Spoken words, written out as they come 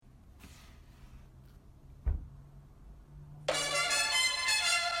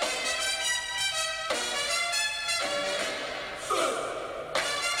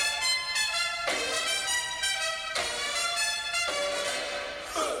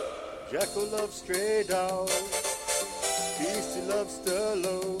Jacko loves stray dogs. Beastie loves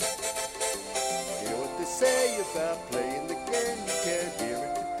Stallone. You know what they say about playing the game? You can't hear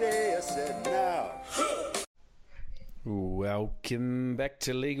it today. I said now. Welcome back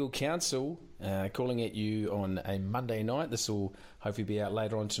to Legal Counsel. Calling at you on a Monday night. This will hopefully be out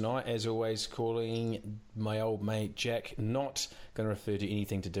later on tonight. As always, calling my old mate Jack. Not going to refer to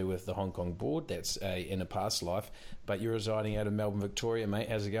anything to do with the Hong Kong board. That's in a past life. But you're residing out of Melbourne, Victoria, mate.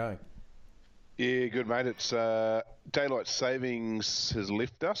 How's it going? Yeah, good, mate. It's daylight savings has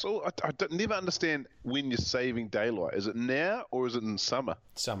left us. I never understand when you're saving daylight. Is it now or is it in summer?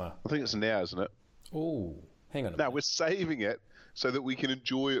 Summer. I think it's now, isn't it? Oh, hang on a No, minute. we're saving it so that we can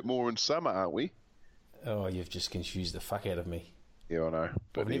enjoy it more in summer, aren't we? Oh, you've just confused the fuck out of me. Yeah, I know.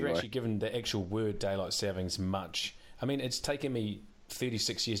 But I've never anyway. actually given the actual word daylight savings much. I mean, it's taken me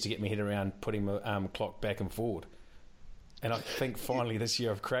 36 years to get my head around putting my clock back and forward. And I think finally this year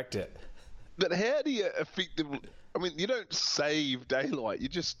I've cracked it. But how do you effectively... I mean, you don't save daylight. You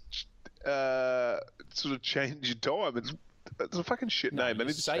just sort of change your time. It's a fucking shit name. They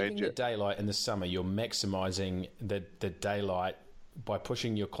need to Saving change the it. daylight in the summer, you're maximising the daylight by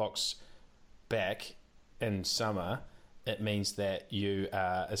pushing your clocks back in summer. It means that you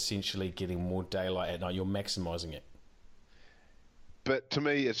are essentially getting more daylight at night. You're maximising it. But to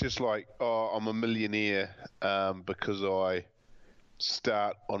me, it's just like, I'm a millionaire because I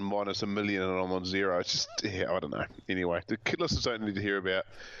start on minus $1 million and I'm on zero. It's just, I don't know. Anyway, the listeners don't need to hear about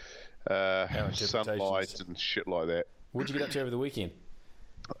sunlight and shit like that. What did you get up to over the weekend?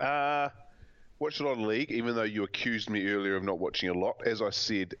 Watched a lot of League, even though you accused me earlier of not watching a lot. As I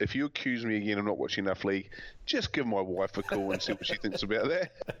said, if you accuse me again of not watching enough League, just give my wife a call and see what she thinks about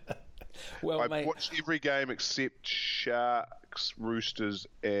that. Well, I mate, watched every game except Sharks, Roosters,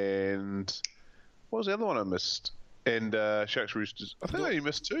 and what was the other one I missed? And Sharks, Roosters. I think I only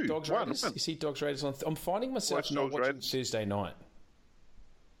missed two. Dogs One. Raiders. You see Dogs Raiders on. I'm finding myself Watch not Dogs watching Raiders. Thursday night.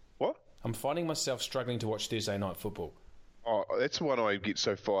 What? I'm finding myself struggling to watch Thursday night football. Oh, that's the one I get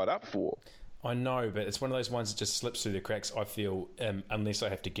so fired up for. I know, but it's one of those ones that just slips through the cracks, I feel, unless I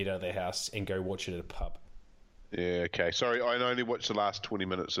have to get out of the house and go watch it at a pub. Yeah, okay. Sorry, I only watched the last 20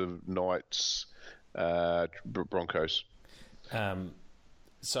 minutes of Knights Broncos.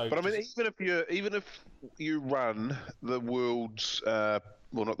 So, But I mean, even if you run the world's well,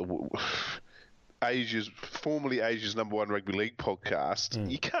 not the world, formerly Asia's #1 rugby league podcast,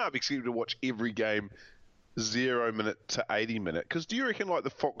 you can't be expected to watch every game 0 minute to 80 minute. Because do you reckon like the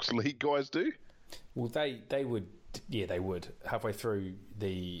Fox League guys do? well, they would, yeah, they would. Halfway through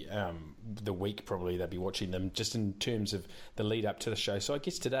the week, probably they'd be watching them just in terms of the lead up to the show. So I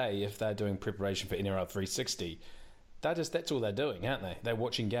guess today, if they're doing preparation for NRL 360. That's all they're doing, aren't they? They're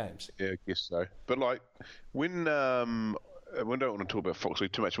watching games. Yeah, I guess so. But like when I don't want to talk about Fox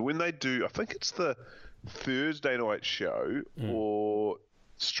League too much, but when they do, I think it's the Thursday night show or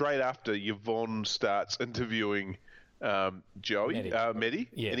straight after Yvonne starts interviewing Mehdi,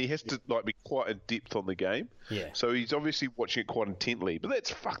 Yeah. and he has to like be quite in depth on the game. Yeah. So he's obviously watching it quite intently. But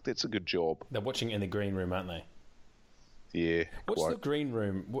that's a good job. They're watching in the green room, aren't they? Yeah. What's quite. the green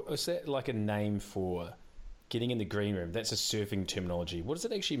room? Is that like a name for getting in the green room? That's a surfing terminology. What does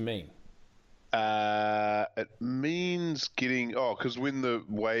it actually mean? It means getting because when the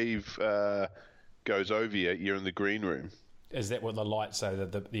wave goes over you, you're in the green room. Is that what the lights say,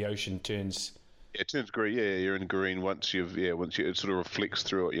 that the ocean turns? Yeah, it turns green. Yeah, you're in green once it sort of reflects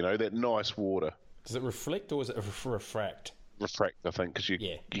through it. You know, that nice water. Does it reflect or is it refract? Refract, I think, because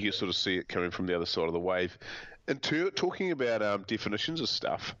Yeah. you sort of see it coming from the other side of the wave. And talking about definitions of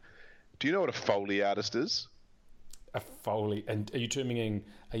stuff, do you know what a Foley artist is? A Foley, and are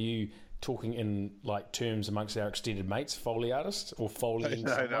you talking in like terms amongst our extended mates, Foley artist or Foley?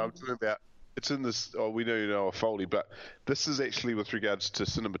 No, I'm talking about. It's in this. Oh, we know a Foley, but this is actually with regards to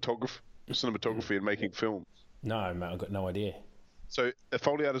cinematography and making films. No, mate, I've got no idea. So a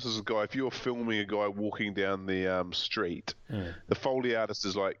Foley artist is a guy. If you're filming a guy walking down the street, the Foley artist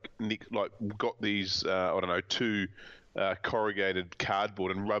is like got these two corrugated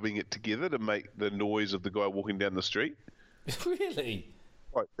cardboard and rubbing it together to make the noise of the guy walking down the street. Really?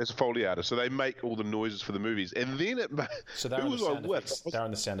 Right, that's a Foley artist. So they make all the noises for the movies, and then So they're in the sound effects. They're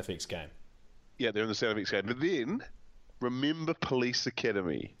in the sound effects game. Yeah, they're in the sound effects game. But then remember Police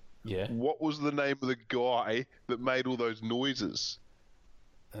Academy. Yeah. What was the name of the guy that made all those noises?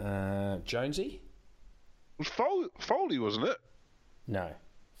 Jonesy? It was Foley, wasn't it? No.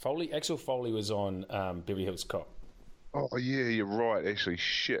 Axel Foley was on Beverly Hills Cop. Oh, yeah, you're right. Actually,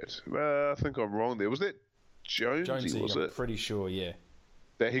 shit. I think I'm wrong there. Was that Jonesy, was I'm it? pretty sure, yeah.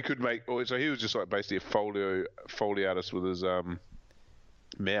 That he could make... So he was just like basically a Foley artist with his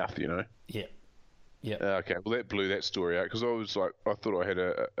mouth, you know. Yeah. Yeah. Okay, well that blew that story out because I was like, I thought I had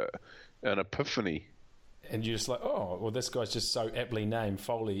an epiphany. And you're just like, oh, well, this guy's just so aptly named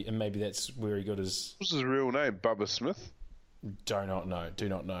Foley, and maybe that's where he got his... What's his real name? Bubba Smith? Do not know.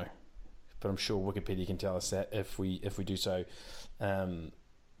 But I'm sure Wikipedia can tell us that if we do so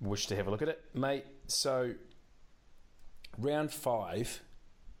wish to have a look at it. Mate, so round 5,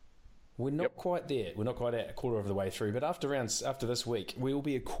 we're not quite there. We're not quite at a quarter of the way through. But after this week, we will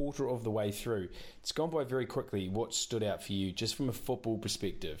be a quarter of the way through. It's gone by very quickly. What stood out for you, just from a football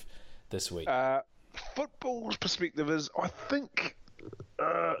perspective, this week? Football's perspective is, I think,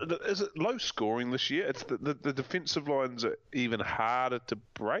 is it low scoring this year? It's the defensive lines are even harder to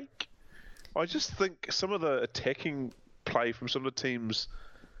break. I just think some of the attacking play from some of the teams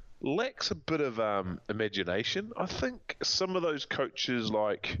lacks a bit of imagination. I think some of those coaches,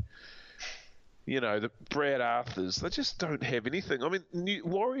 like, you know, the Brad Arthurs, they just don't have anything. I mean,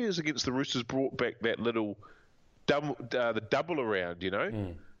 Warriors against the Roosters brought back that little the double around, you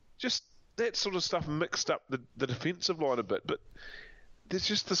know, just that sort of stuff mixed up the defensive line a bit. But there's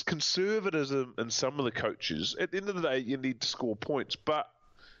just this conservatism in some of the coaches. At the end of the day, you need to score points, but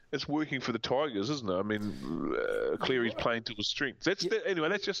it's working for the Tigers, isn't it? I mean, Cleary's playing to his strengths. Anyway,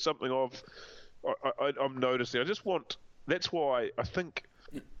 that's just something I'm noticing. That's why I think,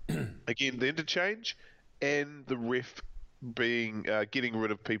 again, the interchange and the ref being getting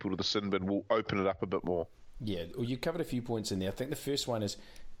rid of people to the sin bin will open it up a bit more. Yeah, well, you covered a few points in there. I think the first one is,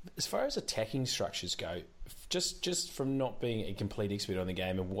 as far as attacking structures go, just from not being a complete expert on the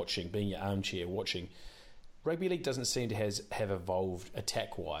game and watching, being your armchair watching, rugby league doesn't seem to have evolved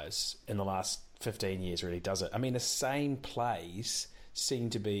attack-wise in the last 15 years, really, does it? I mean, the same plays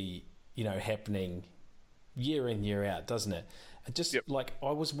seem to be, you know, happening year in, year out, doesn't it? Like, I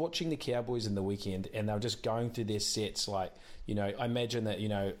was watching the Cowboys in the weekend, and they were just going through their sets. Like, you know, I imagine that, you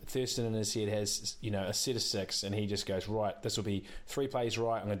know, Thurston in his head has, you know, a set of 6, and he just goes, right, this will be 3 plays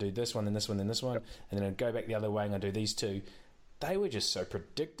right. I'm going to do this one, then this one, then this one, and then I'll go back the other way and I'll do these 2. They were just so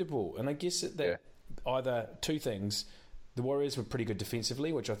predictable, and I guess that either 2 things. The Warriors were pretty good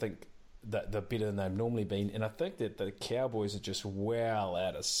defensively, which I think that they're better than they've normally been, and I think that the Cowboys are just well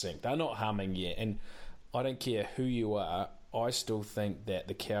out of sync. They're not humming yet, and I don't care who you are. I still think that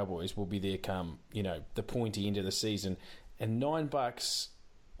the Cowboys will be there come, you know, the pointy end of the season. And $9,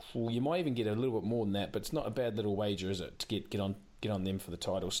 well, you might even get a little bit more than that, but it's not a bad little wager, is it, to get on them for the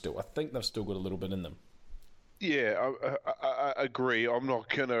title still? I think they've still got a little bit in them. Yeah, I agree. I'm not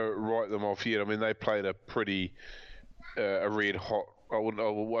going to write them off yet. I mean, they played a pretty a red hot,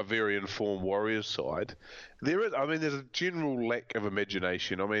 a very informed Warriors side. There's a general lack of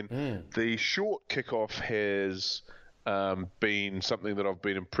imagination. I mean, the short kickoff has been something that I've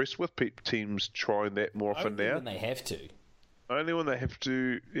been impressed with. Teams trying that more often now. Only when they have to. Only when they have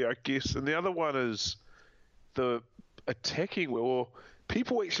to, yeah, I guess. And the other one is the attacking, or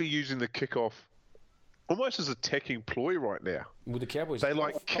people actually using the kickoff almost as attacking ploy right now. Well, the Cowboys, they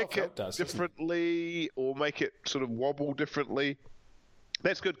kick it differently or make it sort of wobble differently.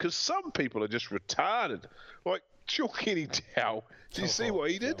 That's good because some people are just retarded. Like Sean Kenny Dow. Did you see what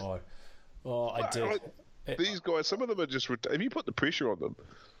he did? I did. These guys, some of them are just... Have you put the pressure on them?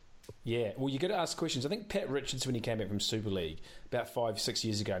 Yeah, well, you got to ask questions. I think Pat Richards, when he came back from Super League about 5-6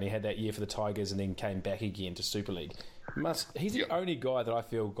 years ago, and he had that year for the Tigers and then came back again to Super League, he's the only guy that I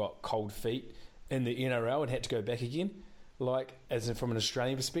feel got cold feet in the NRL and had to go back again, like, as in from an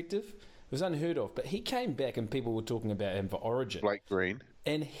Australian perspective. It was unheard of. But he came back and people were talking about him for Origin. Blake Green.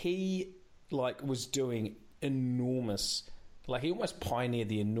 And he, like, was doing enormous... Like, he almost pioneered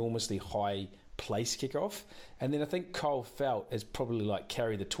the enormously high place kickoff, and then I think Cole Felt has probably like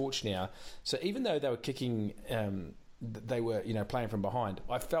carried the torch now. So even though they were kicking, they were, you know, playing from behind,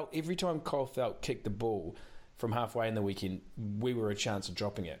 I felt every time Cole Felt kicked the ball from halfway in the weekend, we were a chance of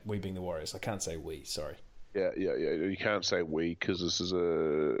dropping it. We being the Warriors. I can't say we. Sorry. Yeah. You can't say we because this is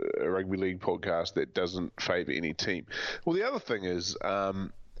a rugby league podcast that doesn't favour any team. Well, the other thing is,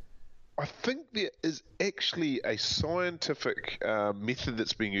 I think there is actually a scientific method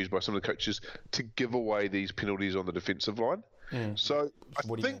that's being used by some of the coaches to give away these penalties on the defensive line. So I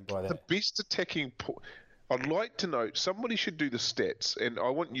think the best attacking... I'd like to know, somebody should do the stats, and I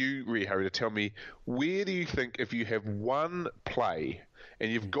want you, Harry, to tell me, where do you think, if you have one play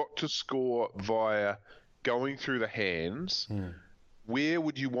and you've got to score via going through the hands, where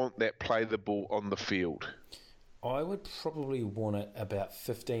would you want that play the ball on the field? I would probably want it about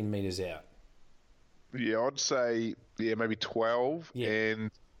 15 metres out. Yeah, I'd say, maybe 12. Yeah.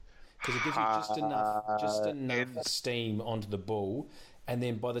 And because it gives you just enough steam onto the ball, and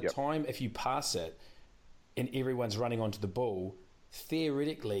then by the time, if you pass it, and everyone's running onto the ball,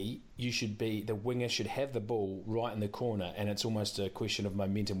 theoretically, the winger should have the ball right in the corner, and it's almost a question of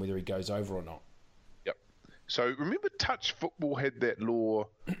momentum whether he goes over or not. Yep. So remember, touch football had that law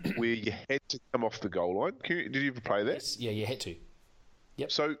where you had to come off the goal line. Did you ever play that? Yes, yeah, you had to.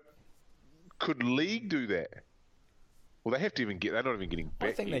 Yep. So could league do that? Well, they have to they're not even getting back.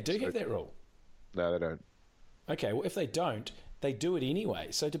 I think they do have that rule. No, they don't. Okay, well, if they don't, they do it anyway.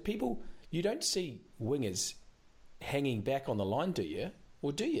 So do people... You don't see wingers hanging back on the line, do you?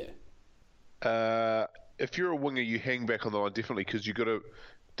 Or do you? If you're a winger, you hang back on the line definitely because you've got to...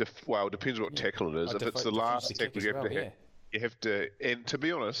 well, it depends what tackle it is. If it's the last tackle, you have to... And to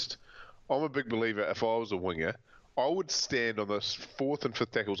be honest, I'm a big believer, if I was a winger, I would stand on the fourth and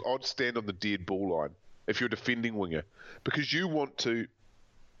fifth tackles. I'd stand on the dead ball line if you're a defending winger. Because you want to...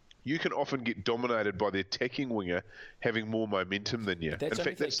 You can often get dominated by the attacking winger having more momentum than you. That's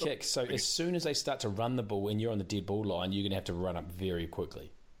only if they kick. So as soon as they start to run the ball and you're on the dead ball line, you're going to have to run up very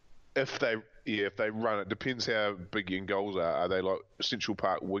quickly. If they run, it depends how big your goals are. Are they like Central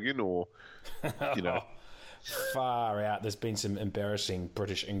Park Wigan or, you know? Far out. There's been some embarrassing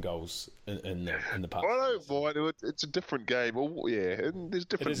British in-goals in the past. I don't mind. It's a different game. And there's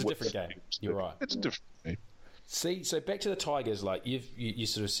different. It is a different game. You're right. It's a different game. See, so back to the Tigers, like you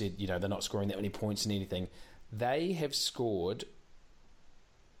sort of said, they're not scoring that many points in anything. They have scored,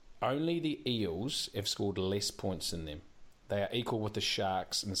 only the Eels have scored less points than them. They are equal with the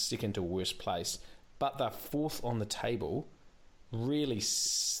Sharks and second to worst place, but they're fourth on the table, really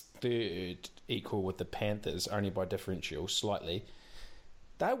third equal with the Panthers, only by differential, slightly.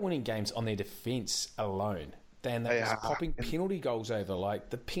 They're winning games on their defence alone. And they're just popping penalty goals over.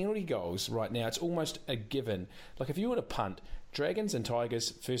 Like, the penalty goals right now, it's almost a given. Like, if you were to punt, Dragons and Tigers,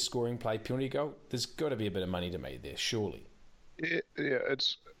 first scoring play, penalty goal, there's got to be a bit of money to make there, surely. Yeah,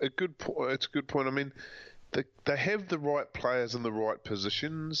 it's a good point. It's a good point. I mean, they have the right players in the right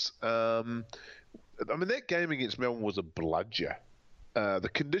positions. I mean, that game against Melbourne was a bludger. The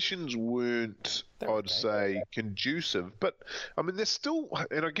conditions weren't, I'd say, conducive. But, I mean, they're still...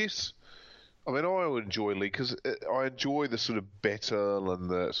 And I guess... I mean, I would enjoy league because I enjoy the sort of battle and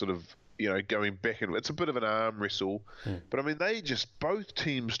the sort of, going back and it's a bit of an arm wrestle. But I mean, both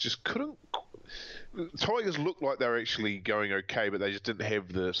teams just couldn't. Tigers looked like they were actually going okay, but they just didn't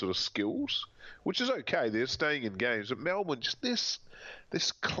have the sort of skills, which is okay. They're staying in games. But Melbourne, just this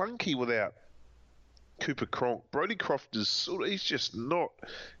clunky without Cooper Cronk. Brodie Croft is he's just not.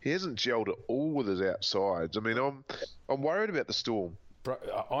 He hasn't gelled at all with his outsides. I mean, I'm worried about the Storm. Bro,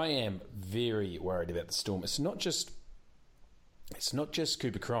 I am very worried about the Storm. It's not just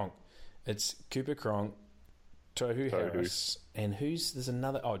Cooper Cronk. It's Cooper Cronk, Tohu Harris, and there's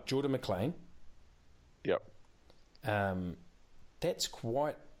another. Oh, Jordan McLean. Yep. That's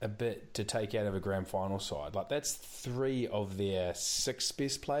quite a bit to take out of a grand final side. Like, that's 3 of their 7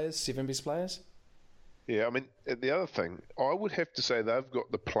 best players. Yeah, I mean, the other thing, I would have to say they've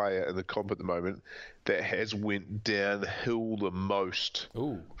got the player in the comp at the moment that has went downhill the most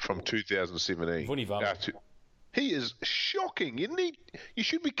from 2017. Vunivalu. He is shocking, isn't he? You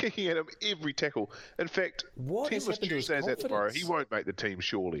should be kicking at him every tackle. In fact, Teamless Tuesday's at tomorrow. He won't make the team,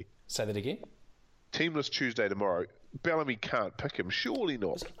 surely. Say that again? Teamless Tuesday tomorrow. Bellamy can't pick him. Surely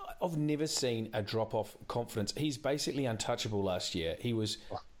not. I've never seen a drop-off confidence. He's basically untouchable last year. He was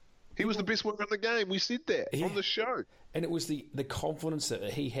the best winger in the game. We said that on the show. And it was the confidence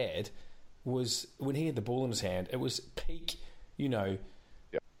that he had was when he had the ball in his hand. It was peak,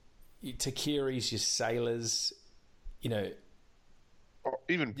 Takiri's, your Sailors,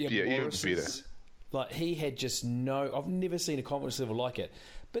 even better. Like, he had just I've never seen a confidence level like it.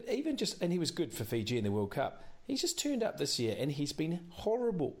 But even and he was good for Fiji in the World Cup. He's just turned up this year and he's been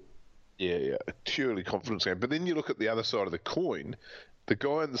horrible. Yeah, a purely confidence game. But then you look at the other side of the coin. The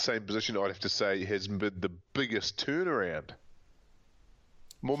guy in the same position, I'd have to say, has been the biggest turnaround.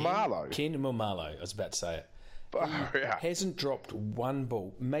 Maumalo. Ken Maumalo, I was about to say it. Hasn't dropped one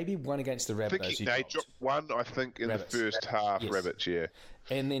ball. Maybe one against the Rabbitohs. He dropped one, I think, in Rabbits. The first half, yes. Rabbits, yeah.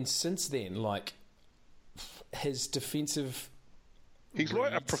 And then since then, like, his defensive... He's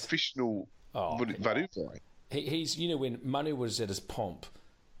like a professional Varuvai. He's, when Manu was at his pomp,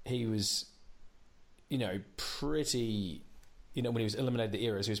 he was, pretty... when he was eliminated the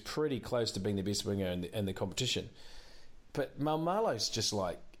Eras, he was pretty close to being the best winger in the competition. But Maumalo's just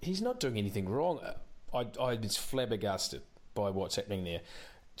like, he's not doing anything wrong. I was flabbergasted by what's happening there.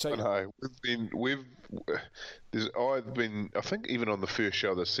 So, I know. I think even on the first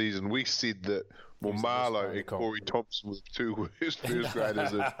show of the season, we said that Maumalo and Corey Thompson were the 2 worst first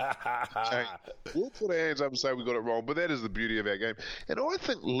graders. We'll put our hands up and say we got it wrong, but that is the beauty of our game. And I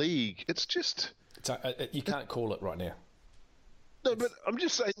think league, it's just... you can't call it right now. No, but I'm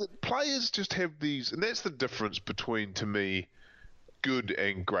just saying that players just have these, and that's the difference between, to me, good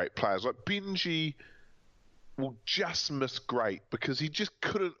and great players. Like Benji will just miss great because he just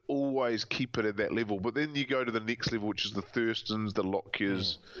couldn't always keep it at that level. But then you go to the next level, which is the Thurstons, the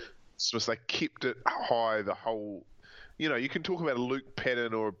Lockyers. Smiths, they kept it high the whole. You can talk about a Luke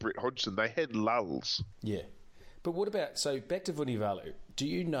Patton or a Brett Hodgson. They had lulls. Yeah. But what about, so back to Vunivalu, do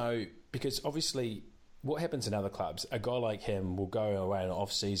you know, because obviously what happens in other clubs, a guy like him will go away in the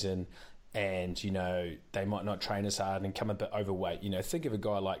off-season and, they might not train as hard and come a bit overweight. Think of a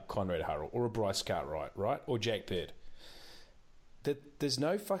guy like Conrad Hurrell or a Bryce Cartwright, right? Or Jack Bird. There's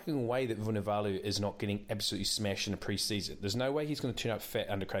no fucking way that Vunivalu is not getting absolutely smashed in a pre-season. There's no way he's going to turn up fat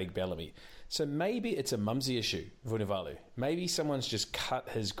under Craig Bellamy. So maybe it's a mumsy issue, Vunivalu. Maybe someone's just cut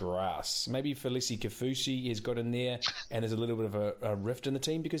his grass. Maybe Felici Kafusi has got in there and there's a little bit of a rift in the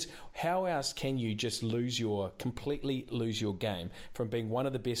team, because how else can you just completely lose your game from being one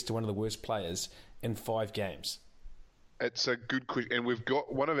of the best to one of the worst players in 5 games? It's a good question, and we've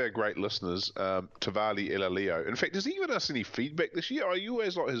got one of our great listeners, Tavali Elaleo. In fact, has he given us any feedback this year? I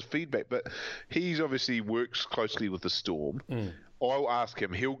always like his feedback, but he's obviously works closely with the Storm. I'll ask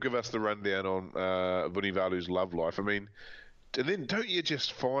him. He'll give us the rundown on Vunivalu's love life. I mean, and then don't you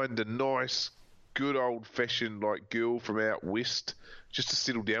just find a nice, good old-fashioned girl from out west just to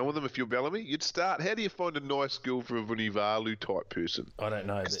settle down with him if you're Bellamy? You'd start. How do you find a nice girl for a Vunivalu type person? I don't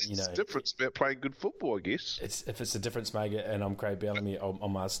know. It's the difference about playing good football, I guess. If it's a difference maker and I'm Craig Bellamy,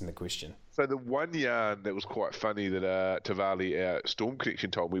 I'm asking the question. So the one yarn that was quite funny that Tavali, our Storm Connection,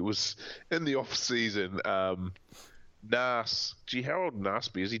 told me was in the off-season, Nas, how old Nas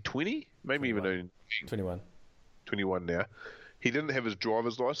be? Is he 20? Maybe 21. Even 21. 21 now. He didn't have his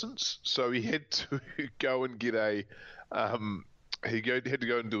driver's license, so he had to go and get a... had to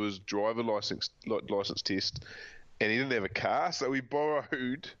go and do his driver license test, and he didn't have a car, so he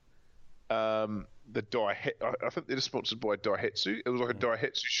borrowed the Daihatsu. I think they're sponsored by Daihatsu. It was like a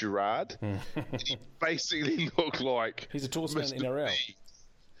Daihatsu charade. He basically looked like he's a tallest man in NRL.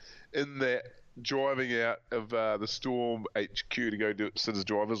 In that, driving out of the Storm HQ to go do his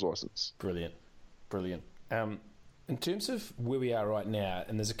driver's license. Brilliant. In terms of where we are right now,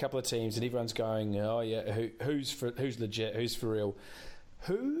 and there's a couple of teams and everyone's going, oh yeah, who's legit, who's for real?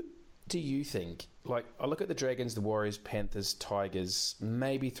 Who do you think, I look at the Dragons, the Warriors, Panthers, Tigers,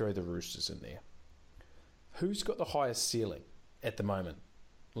 maybe throw the Roosters in there. Who's got the highest ceiling at the moment?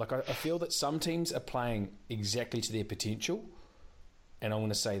 I feel that some teams are playing exactly to their potential, and I'm going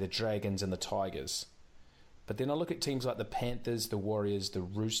to say the Dragons and the Tigers. But then I look at teams like the Panthers, the Warriors, the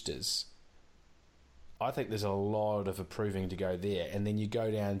Roosters. I think there's a lot of improving to go there. And then you go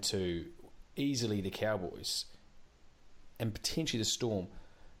down to easily the Cowboys and potentially the Storm.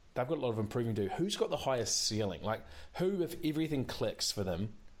 They've got a lot of improving to do. Who's got the highest ceiling? Who, if everything clicks for them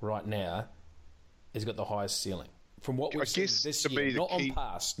right now, has got the highest ceiling? From what we've seen this year, not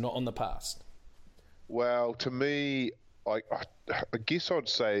on the past. Well, to me, I guess I'd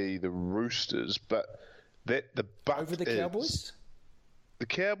say the Roosters, but the over the Cowboys? The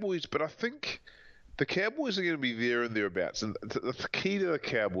Cowboys, but I think... The Cowboys are going to be there and thereabouts, and the key to the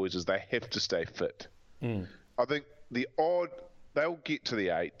Cowboys is they have to stay fit. I think they'll get to the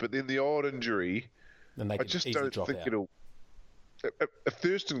 8, but then the odd injury, I just don't think it'll. If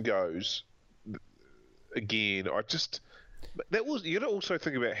Thurston goes again, you got to also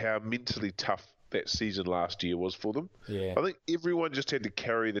think about how mentally tough that season last year was for them. Yeah, I think everyone just had to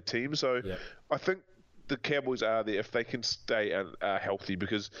carry the team, so I think the Cowboys are there if they can stay healthy,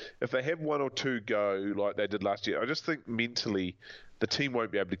 because if they have one or two go like they did last year, I just think mentally the team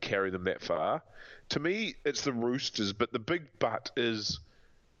won't be able to carry them that far. To me, it's the Roosters, but the big but is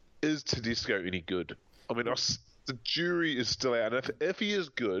Tedesco any good? I mean, the jury is still out. And if he is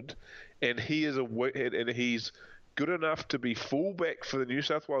good, and he's good enough to be fullback for the New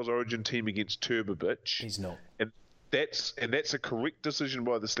South Wales Origin team against Turbovich, he's not. That's a correct decision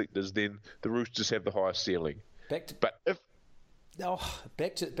by the selectors. Then the Roosters have the highest ceiling. Back to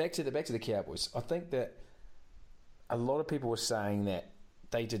the Cowboys. I think that a lot of people were saying that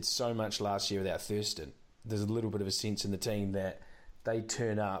they did so much last year without Thurston. There's a little bit of a sense in the team that they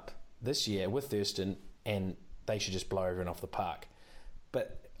turn up this year with Thurston and they should just blow everyone off the park.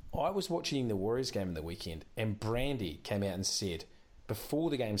 But I was watching the Warriors game in the weekend, and Brandy came out and said before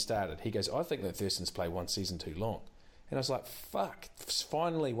the game started, he goes, I think that Thurston's played one season too long. And I was like, fuck,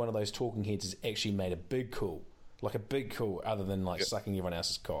 finally one of those talking heads has actually made a big call. Like a big call other than sucking everyone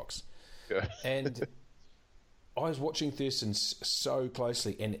else's cocks. Yeah. And I was watching Thurston so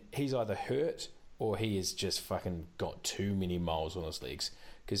closely, and he's either hurt or he has just fucking got too many miles on his legs,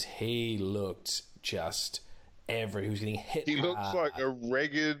 because he looked just average. He was getting hit. He looks like a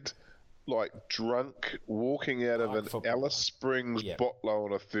ragged, like drunk walking out of an football. Alice Springs bottle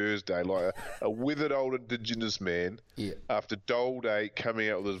on a Thursday, like a withered old Indigenous man after Dole Day coming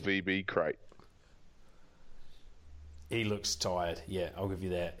out with his VB crate. He looks tired. Yeah, I'll give you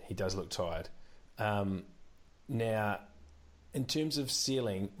that. He does look tired. Now, in terms of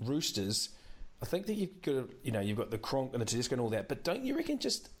ceiling, Roosters, I think that you've got, you've got the Cronk and the Tedesco and all that, but don't you reckon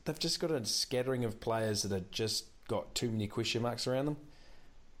they've just got a scattering of players that have just got too many question marks around them?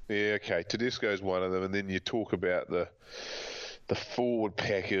 Yeah, okay. Tedesco's one of them, and then you talk about the forward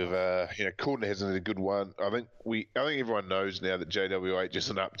pack of Corden hasn't had a good one. I think everyone knows now that JWH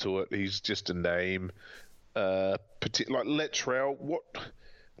isn't up to it. He's just a name. Like Latrell,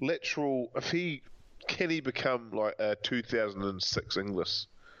 can he become like a 2006 Inglis?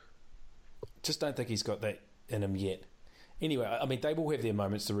 Just don't think he's got that in him yet. Anyway, I mean, they will have their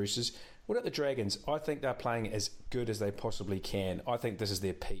moments, the Roosters. What about the Dragons? I think they're playing as good as they possibly can. I think this is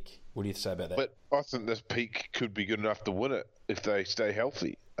their peak. What do you say about that? But I think this peak could be good enough to win it if they stay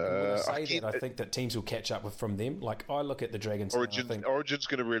healthy. I think that teams will catch up from them. Like, I look at the Dragons. Origin's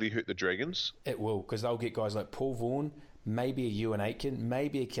going to really hurt the Dragons. It will, because they'll get guys like Paul Vaughan, maybe a Ewan Aitken,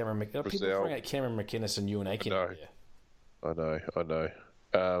 maybe a Cameron McInnes. People throwing out Cameron McInnes and Ewan Aitken. I know.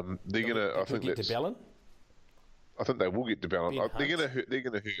 They're going to. I think get to Ballon. I think they will get to Ballon. They're going to hurt. They're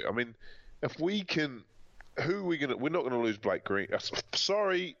going to hurt. I mean, if we can, who are we going to? We're not going to lose Blake Green.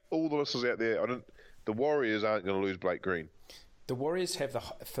 Sorry, all the listeners out there. The Warriors aren't going to lose Blake Green. The Warriors have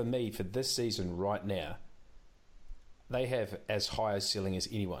for this season right now, they have as high a ceiling as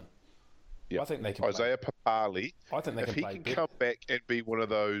anyone. Yep. I think they can. Isaiah Papali. I think they can play. If he can come back and be one of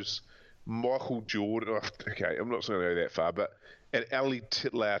those Michael Jordan. Okay, I'm not going to go that far, but an Ali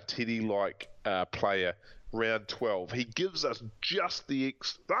Teddy-like player. Round 12. He gives us just the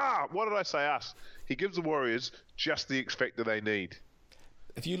what did I say us? He gives the Warriors just the X factor they need.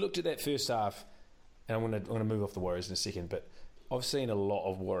 If you looked at that first half, and I'm going to move off the Warriors in a second, but I've seen a lot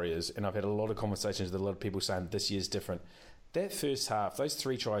of Warriors, and I've had a lot of conversations with a lot of people saying this year's different. That first half, those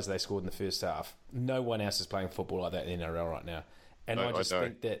 3 tries they scored in the first half, no one else is playing football like that in the NRL right now. And I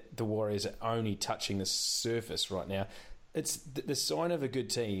think that the Warriors are only touching the surface right now. It's the sign of a good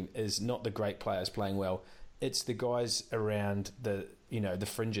team is not the great players playing well. It's the guys around the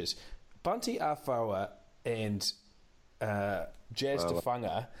fringes. Bunty Afoa and Jazz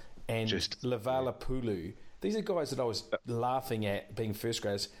Tefanga and Lavala Pulu. These are guys that I was laughing at being first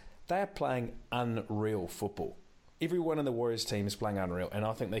graders. They are playing unreal football. Everyone in the Warriors team is playing unreal, and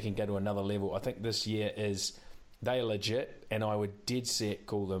I think they can go to another level. I think this year they are legit, and I would dead set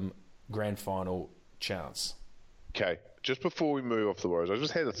call them grand final chance. Okay. Just before we move off the Warriors, I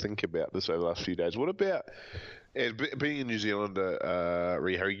just had to think about this over the last few days. What about, as being a New Zealander,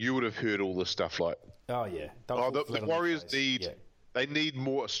 Harry, you would have heard all this stuff like... Oh, yeah. The Warriors need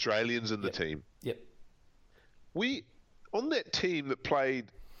more Australians in the team. Yep. On that team that played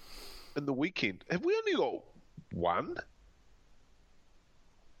in the weekend, have we only got one?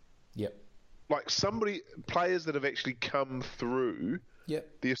 Yep. Like players that have actually come through...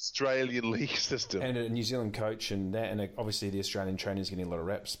 Yep. The Australian league system. And a New Zealand coach and that, and obviously the Australian trainers getting a lot of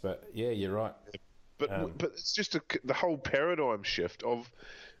reps, but yeah, you're right. But it's just the whole paradigm shift of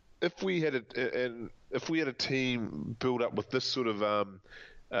if we had a team built up with this sort of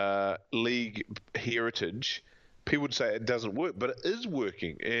league heritage, people would say it doesn't work, but it is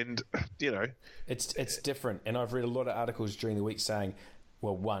working, and it's different. And I've read a lot of articles during the week saying,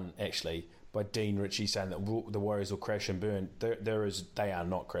 well, one actually by Dean Ritchie saying that the Warriors will crash and burn. They are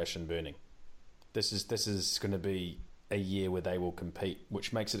not crash and burning. This is going to be a year where they will compete,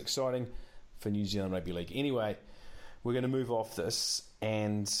 which makes it exciting for New Zealand Rugby League. Anyway, we're going to move off this,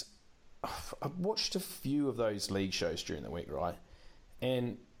 and I've watched a few of those league shows during the week, right?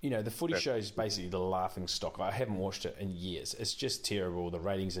 And the footy show is basically the laughing stock. I haven't watched it in years. It's just terrible. The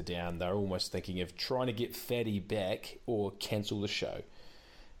ratings are down. They're almost thinking of trying to get Fatty back or cancel the show.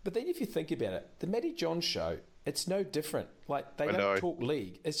 But then if you think about it, the Matty John show, it's no different. Like, they don't talk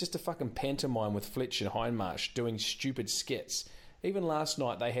league. It's just a fucking pantomime with Fletch and Hindmarsh doing stupid skits. Even last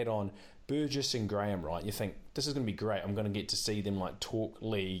night they had on Burgess and Graham, right? You think, this is going to be great. I'm going to get to see them, like, talk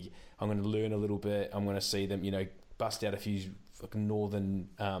league. I'm going to learn a little bit. I'm going to see them, bust out a few fucking northern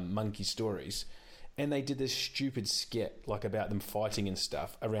monkey stories. And they did this stupid skit, like, about them fighting and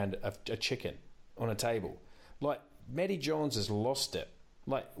stuff around a chicken on a table. Like, Matty Johns has lost it.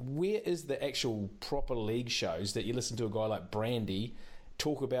 Like, where is the actual proper league shows that you listen to a guy like Brandy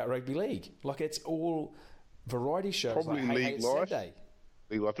talk about rugby league? Like, it's all variety shows. Probably like League Life.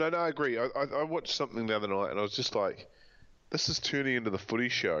 League Life. No, I agree. I watched something the other night and I was just like, this is turning into the footy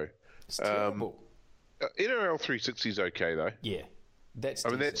show. It's terrible. NRL 360 is okay though. Yeah, that's. I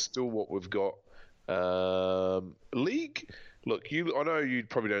mean, decent. that's still what we've got. League. Look, I know you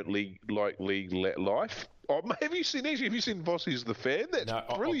probably don't like league life. Oh, have you seen Vossi's The Fan? That's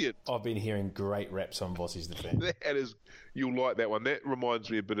brilliant. I've been hearing great raps on Vossi's The Fan. That is, you'll like that one. That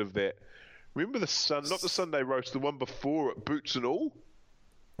reminds me a bit of that. Remember not the Sunday roast, the one before it, Boots and All.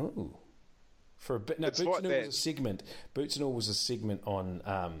 Ooh. For a bit, no. It's Boots like and All that. was a segment. Boots and All was a segment on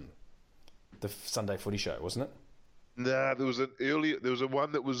the Sunday Footy Show, wasn't it? Nah, there was a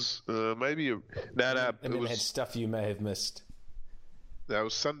one that was maybe a. No, And then it had stuff you may have missed. That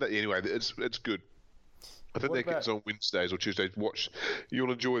was Sunday. Anyway, it's good. I think that gets on Wednesdays or Tuesdays.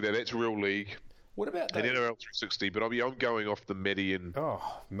 You'll enjoy that. That's real league. What about And that? NRL 360, but I'm going off the Median.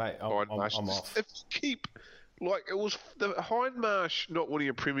 Oh, mate, I'm off. If you keep, like, it was the Hindmarsh not winning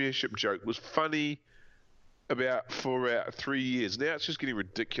a premiership joke was funny for about 3 years. Now it's just getting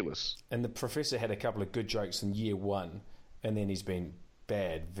ridiculous. And the professor had a couple of good jokes in year one, and then he's been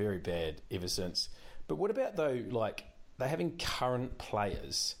bad, very bad ever since. But what about, though, like, they're having current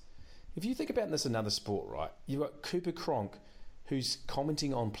players? If you think about this in another sport, right, you've got Cooper Cronk, who's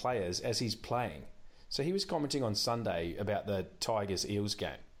commenting on players as he's playing. So he was commenting on Sunday about the Tigers-Eels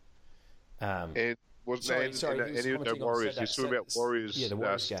game. And was Sorry, and he was the commenting on Warriors. Saturday. He's talking about Warriors. Yeah, the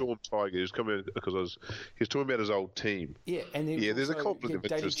Warriors game. Storm Tigers. He was coming because he was talking about his old team. Yeah, and then there's a also, conflict of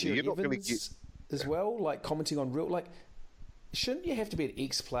David interest here. You're not going to Evans get as well, like commenting on real. Like, shouldn't you have to be an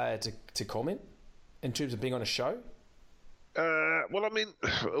ex-player to comment in terms of being on a show? Well, I mean,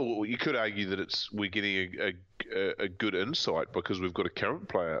 you could argue that we're getting a good insight because we've got a current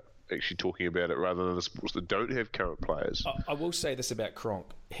player actually talking about it rather than the sports that don't have current players. I will say this about Cronk.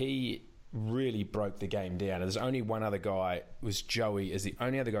 He really broke the game down. There's only one other guy, was Joey, is the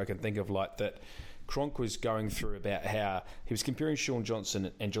only other guy I can think of like that. Cronk was going through about how he was comparing Sean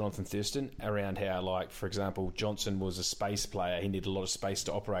Johnson and Jonathan Thurston around how, like, for example, Johnson was a space player. He needed a lot of space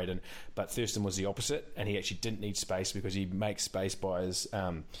to operate in, but Thurston was the opposite, and he actually didn't need space because he makes space by his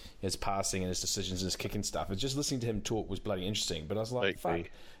passing and his decisions and his kick and stuff. And just listening to him talk was bloody interesting. But I was like, fuck,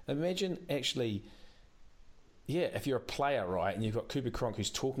 imagine actually, if you're a player, right, and you've got Cooper Cronk who's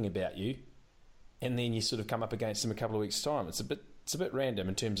talking about you, and then you sort of come up against him a couple of weeks' time. It's a bit random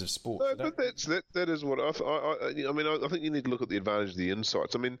in terms of sport. No, but that is what I mean. I think you need to look at the advantage of the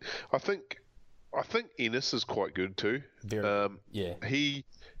insights. I mean, I think Ennis is quite good too. Very, yeah.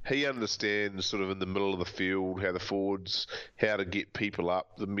 He understands sort of in the middle of the field how the forwards, how to get people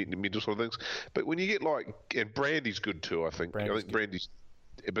up, the middle sort of things. But when you get and Brandy's good too. I think Brandy's.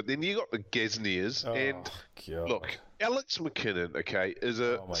 But then you got the Gasniers, and God. Look, Alex McKinnon, okay, is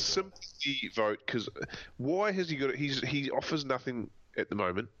a sympathy vote because why has he got it? He offers nothing at the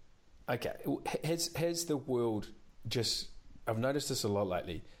moment. Okay, has the world just? I've noticed this a lot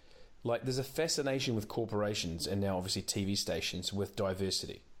lately. Like, there's a fascination with corporations and now obviously TV stations with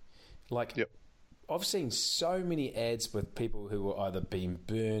diversity. Like, I've seen so many ads with people who are either being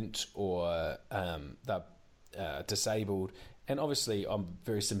burnt or they're disabled. And obviously, I'm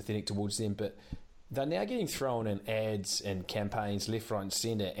very sympathetic towards them, but they're now getting thrown in ads and campaigns left, right, and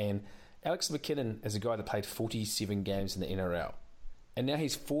centre. And Alex McKinnon is a guy that played 47 games in the NRL. And now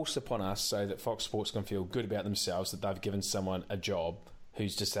he's forced upon us so that Fox Sports can feel good about themselves that they've given someone a job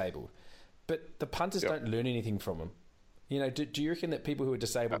who's disabled. But the punters don't learn anything from him. You know, do you reckon that people who are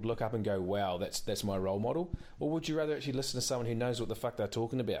disabled look up and go, wow, that's my role model? Or would you rather actually listen to someone who knows what the fuck they're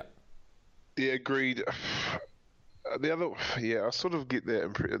talking about? Yeah, agreed. I sort of get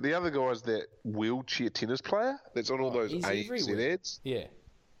that. The other guy's that wheelchair tennis player that's on all those ANZ ads. Yeah.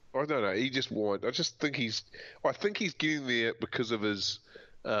 I don't know. He just won't. I think he's getting there because of his,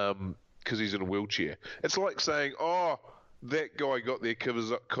 because he's in a wheelchair. It's like saying, oh, that guy got there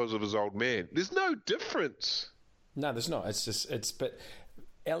because of his old man. There's no difference. No, there's not. But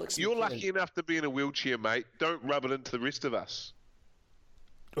Alex, you're lucky enough to be in a wheelchair, mate. Don't rub it into the rest of us.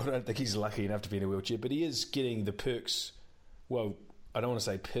 I don't think he's lucky enough to be in a wheelchair, but he is getting the perks. Well, I don't want to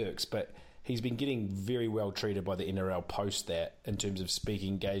say perks, but he's been getting very well treated by the NRL post that in terms of speaking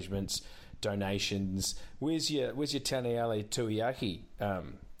engagements, donations. Where's your Taniele Tuiaki?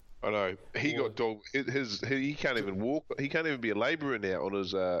 I know he got dog. He can't even walk. He can't even be a labourer now on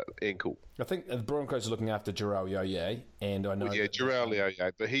his ankle. I think the Broncos are looking after Jarrell Yoye, and I know. Well, Jarrell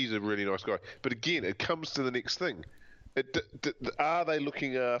Yoye, but he's a really nice guy. But again, it comes to the next thing. Are they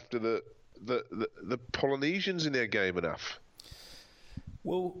looking after the Polynesians in their game enough?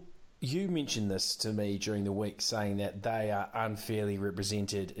 Well, you mentioned this to me during the week, saying that they are unfairly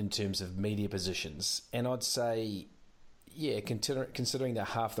represented in terms of media positions, and I'd say, Yeah, considering that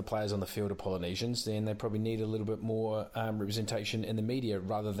half the players on the field are Polynesians, then they probably need a little bit more representation in the media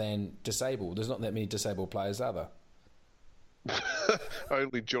rather than disabled. There's not that many disabled players, are there?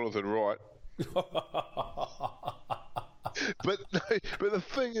 Only Jonathan Wright. But the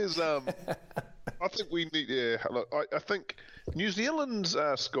thing is, I think we need. Yeah, look, I think New Zealand's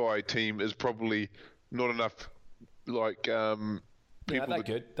Sky team is probably not enough. Like Yeah, they're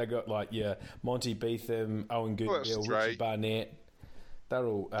good. They got Monty Beetham, Owen Goodwill, Richie Barnett. They're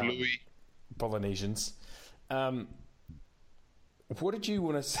all Polynesians. What did you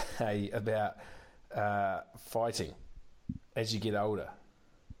want to say about fighting as you get older?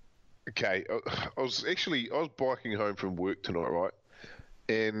 Okay, I was biking home from work tonight, right?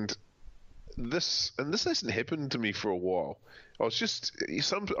 And this hasn't happened to me for a while. I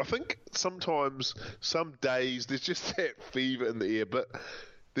think sometimes, some days, there's just that fever in the air. But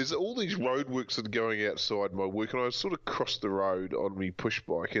there's all these roadworks that are going outside my work, and I sort of crossed the road on me push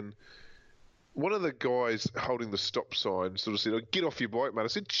bike, and one of the guys holding the stop sign sort of said, "Oh, get off your bike, mate." I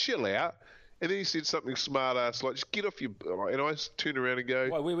said, "Chill out." And then he said something smart ass like, "Just get off your..." And I turned around and go...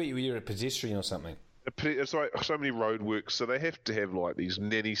 Why, were you a pedestrian or something? It's like so many roadworks, so they have to have like these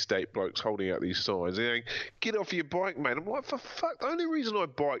nanny state blokes holding out these signs. They're going, "Get off your bike, mate." I'm like, for fuck, the only reason I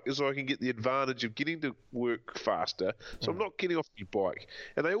bike is so I can get the advantage of getting to work faster, so I'm not getting off your bike.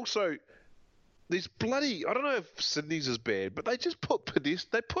 And they also... There's bloody... I don't know if Sydney's is bad, but they just put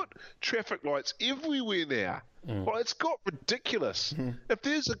they put traffic lights everywhere now. Like, it's got ridiculous. If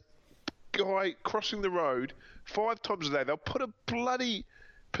there's a guy crossing the road 5 times a day, they'll put a bloody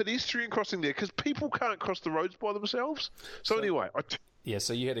pedestrian crossing there because people can't cross the roads by themselves. So anyway,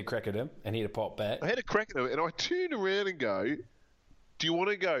 so you had a crack at him and he had to pop back. I had a crack at him and I turned around and go, "Do you want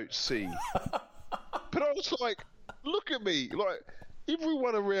to go see?" But I was like, look at me, like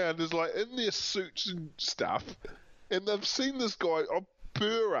everyone around is like in their suits and stuff, and they've seen this guy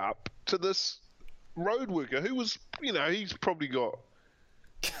burr up to this road worker who was, he's probably got...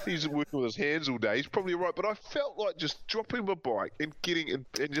 He's working with his hands all day. He's probably right, but I felt like just dropping my bike and getting and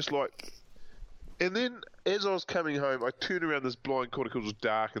just like. And then as I was coming home, I turned around this blind corner because it was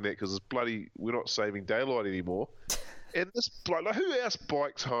dark and that because it's bloody. We're not saving daylight anymore. And this bloke, like, who else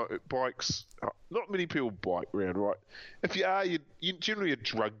bikes? Not many people bike around, right? If you are, you're generally a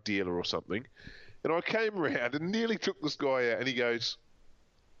drug dealer or something. And I came around and nearly took this guy out, and he goes,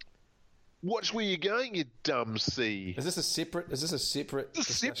 "Watch where you're going, you dumb C." Is this a separate? This is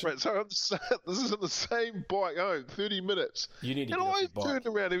separate. So this is on the same bike home, 30 minutes. You need to and get off I your bike. turned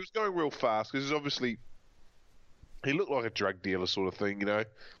around. He was going real fast because obviously he looked like a drug dealer sort of thing,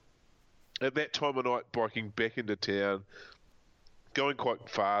 At that time of night, biking back into town, going quite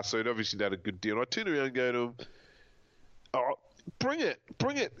fast. So he'd obviously done a good deal. And I turned around and go to him, "Oh, bring it,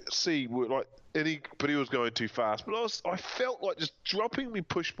 see, like." But he was going too fast. But I felt like just dropping my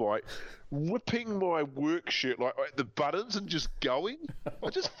push bike, ripping my work shirt like the buttons and just going.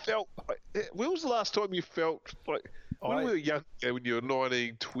 I just felt like, when was the last time you felt like when we were young, when you were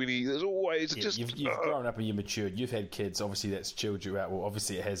 19, 20, there's always you've grown up and you've matured. You've had kids. Obviously, that's chilled you out. Well,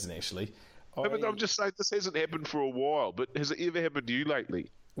 obviously, it hasn't actually. But I'm just saying this hasn't happened for a while. But has it ever happened to you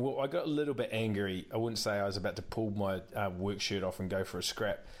lately? Well, I got a little bit angry. I wouldn't say I was about to pull my work shirt off and go for a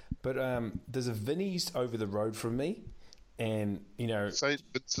scrap. But there's a Vinnie's over the road from me. And, St.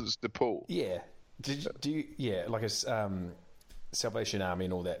 Vincent's de Paul. Yeah. Like a Salvation Army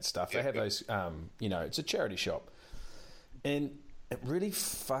and all that stuff. They have those, it's a charity shop. And it really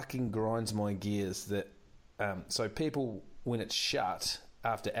fucking grinds my gears that... so people, when it's shut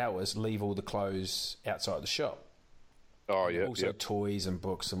after hours, leave all the clothes outside the shop. Oh, yeah. Also toys and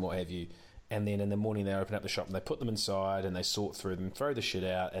books and what have you. And then in the morning they open up the shop and they put them inside and they sort through them, throw the shit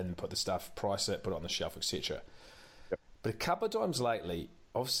out and put the stuff, price it, put it on the shelf, etc. Yep. But a couple of times lately,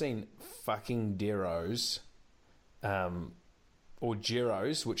 I've seen fucking Deros, or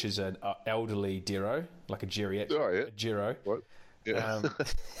Geros, which is an elderly Dero, like a geriatric. Oh, yeah. A Gero. What? Yeah.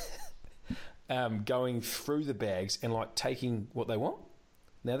 Going through the bags and like taking what they want.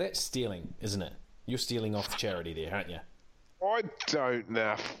 Now that's stealing, isn't it? You're stealing off charity there, aren't you? I don't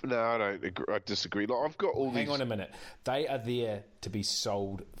know. No, I don't agree. I disagree. Like, I've got all these... Hang on a minute. They are there to be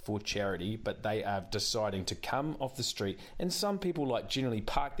sold for charity, but they are deciding to come off the street. And some people, generally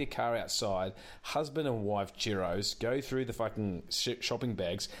park their car outside, husband and wife Geros, go through the fucking shopping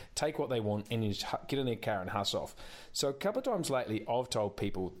bags, take what they want, and just get in their car and huss off. So a couple of times lately, I've told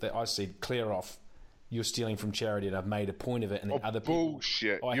people that I said, clear off. you're stealing from charity, and I've made a point of it, and then other people...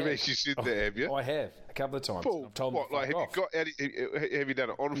 Bullshit. You've actually said that, have you? I have, a couple of times. I've told them to fuck off. Have you done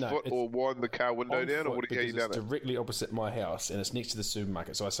it on foot or wind the car window down, or what have you done it? It's directly opposite my house, and it's next to the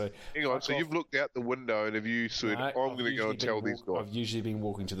supermarket, so I say... Hang on, so you've looked out the window, and have you said, I'm going to go and tell these guys? I've usually been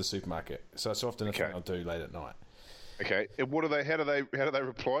walking to the supermarket, so it's often a thing I'll do late at night. Okay, and how do they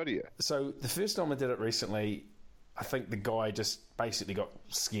reply to you? So the first time I did it recently, I think the guy just basically got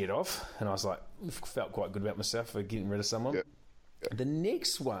scared off, and I was like, felt quite good about myself for getting rid of someone. Yep. The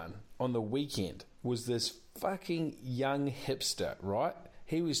next one on the weekend was this fucking young hipster, right?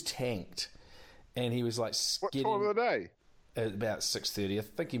 He was tanked, and he was like What time of the day? At about 6:30. I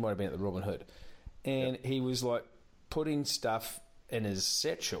think he might have been at the Robin Hood, and he was like putting stuff in his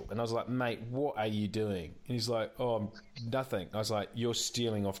satchel, and I was like, mate, what are you doing? And he's like, oh, nothing. I was like, you're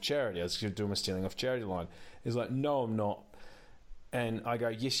stealing off charity. I was doing a stealing off charity line. He's like, no, I'm not. And I go,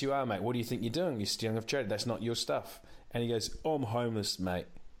 yes, you are, mate. What do you think you're doing? You're stealing off charity. That's not your stuff. And he goes, I'm homeless, mate.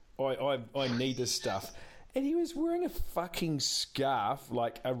 I need this stuff. And he was wearing a fucking scarf,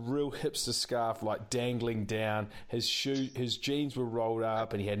 like a real hipster scarf, like dangling down. His jeans were rolled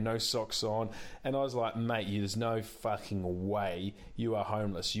up, and he had no socks on. And I was like, mate, there's no fucking way you are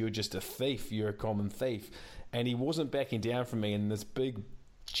homeless. You're just a thief. You're a common thief. And he wasn't backing down from me, and this big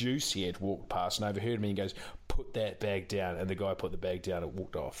juice head walked past and overheard me and goes, put that bag down. And the guy put the bag down and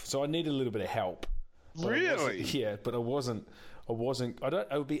walked off. So I needed a little bit of help. Really? Yeah, but I wasn't. It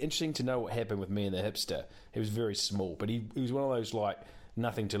would be interesting to know what happened with me and the hipster. He was very small, but he was one of those like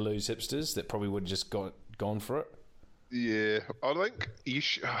nothing to lose hipsters that probably would have just gone for it. Yeah, I think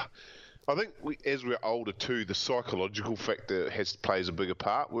as we're older too, the psychological factor plays a bigger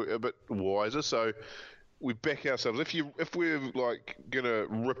part. We're a bit wiser, so we back ourselves. If we're like gonna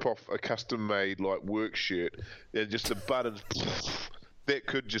rip off a custom made like work shirt and just the buttons. That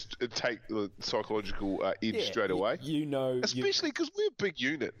could just take the psychological edge straight away. Especially because we're big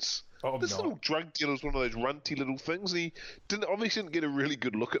units. This little drug dealer is one of those runty little things. He obviously didn't get a really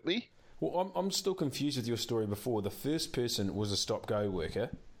good look at me. Well, I'm still confused with your story before. The first person was a stop-go worker.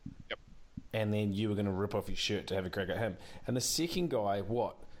 Yep. And then you were going to rip off his shirt to have a crack at him. And the second guy,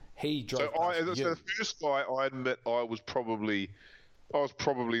 what? He drove So the first guy, I admit, I was probably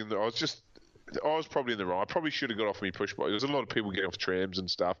in the... I was probably in the wrong. I probably should have got off my push bike. There's a lot of people getting off trams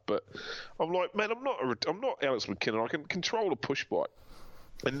and stuff, but I'm like, man, I'm not Alex McKinnon. I can control a push bike.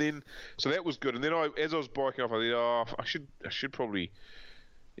 And then, so that was good. And then as I was biking off, I thought, I should probably,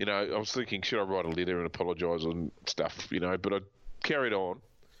 I was thinking, should I write a letter and apologise and stuff, but I carried on.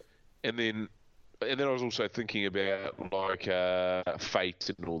 And then I was also thinking about like fate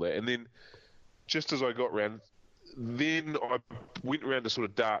and all that. And then just as I got round, then I went around the sort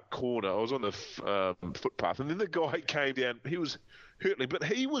of dark corner. I was on the footpath, and then the guy came down. He was hurtling, but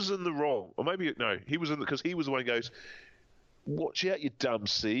he was in the wrong. Or maybe, no, he was because he was the one who goes, watch out, you dumb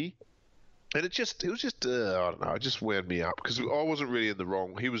C. And it was just, I don't know, it just wound me up because I wasn't really in the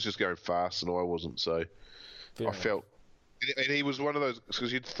wrong. He was just going fast and I wasn't, so I felt. And he was one of those,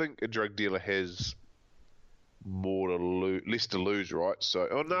 because you'd think a drug dealer has less to lose, right?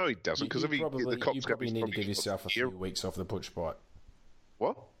 So, no, he doesn't, because if the cops you probably need to give yourself a few weeks off the push bike.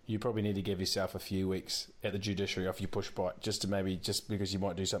 What? You probably need to give yourself a few weeks at the judiciary off your push bike, just because you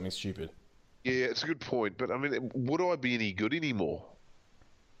might do something stupid. Yeah, it's a good point, but I mean, would I be any good anymore?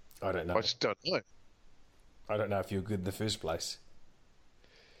 I don't know. I just don't know. I don't know if you're good in the first place.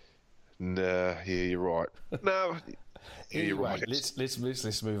 Nah, yeah, you're right. No, yeah, you're right.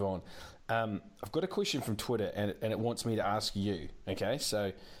 Let's move on. I've got a question from Twitter, and it wants me to ask you. Okay,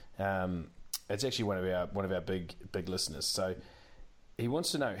 so it's actually one of our big listeners. So he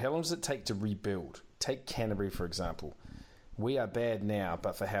wants to know, how long does it take to rebuild? Take Canterbury for example. We are bad now,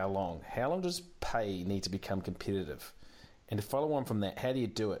 but for how long? How long does pay need to become competitive? And to follow on from that, how do you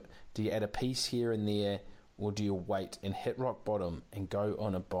do it? Do you add a piece here and there, or do you wait and hit rock bottom and go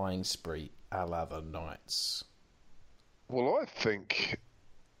on a buying spree a la the Knights? Well, I think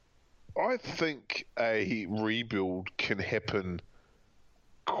a rebuild can happen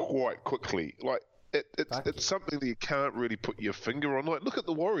quite quickly. Like it's something that you can't really put your finger on. Like, look at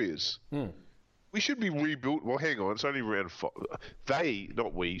the Warriors. We should be rebuilt. Well, hang on, it's only round 5. They,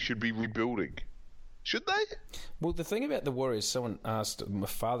 not we, should be rebuilding. Should they? Well, the thing about the Warriors, someone asked, my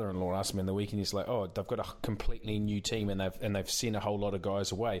father-in-law asked me in the weekend, he's like, oh, they've got a completely new team and they've sent a whole lot of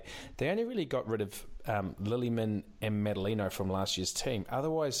guys away. They only really got rid of Lillyman and Madalino from last year's team.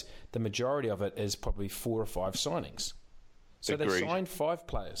 Otherwise, the majority of it is probably 4 or 5 signings. So Agreed. They signed 5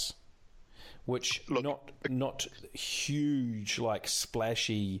 players, which not huge, like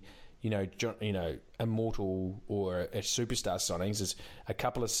splashy, immortal or a superstar signings. Is a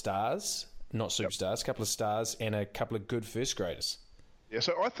couple of stars not superstars, a couple of stars, and a couple of good first graders. Yeah,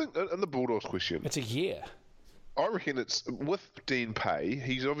 so I think in the Bulldogs question, It's a year. I reckon it's with Dean Pay.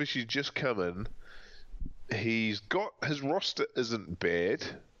 He's obviously just come in. He's got his roster isn't bad.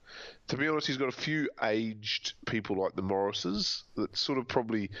 To be honest, he's got a few aged people like the Morrises that sort of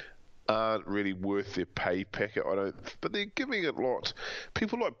probably aren't really worth their pay packet. But they're giving it a lot.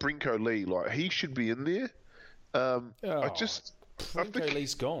 People like Brinko Lee, like he should be in there. Brinko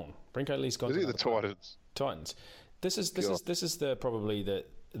Lee's gone. Brinko Lee's gone. Is he the Titans? Titans. This is probably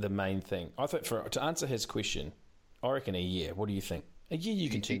the main thing. I think to answer his question, I reckon a year. What do you think? A year you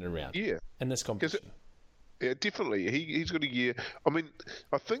can turn it around. Yeah. In this competition. Yeah, definitely. He's got a year. I mean,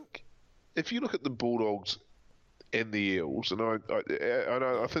 I think if you look at the Bulldogs and the Eels, and I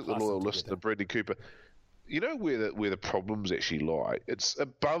think the loyal listener, Bradley Cooper, you know where the problems actually lie. It's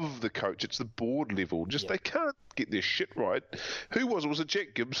above the coach. It's the board level. They can't get their shit right. Who was it? Was it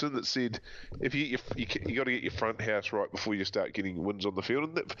Jack Gibson that said if you got to get your front house right before you start getting wins on the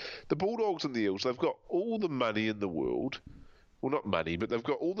field? And the Bulldogs and the Eels, they've got all the money in the world. Well, not money, but they've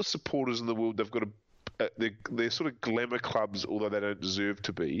got all the supporters in the world. They've got they're sort of glamour clubs, although they don't deserve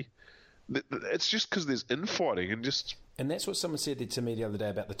to be. It's just because there's infighting and that's what someone said to me the other day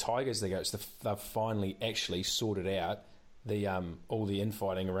about the Tigers. They've finally actually sorted out the all the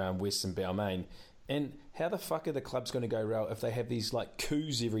infighting around West and Balmain. And how the fuck are the clubs going to go around if they have these like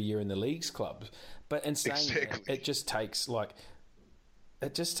coups every year in the leagues clubs? But in saying that, it just takes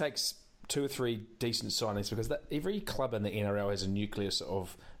 2 or 3 decent signings because every club in the NRL has a nucleus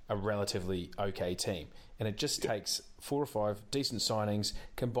of a relatively okay team, and it just takes 4 or 5 decent signings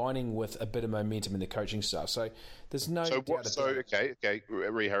combining with a bit of momentum in the coaching staff. So there's no doubt about it. Okay,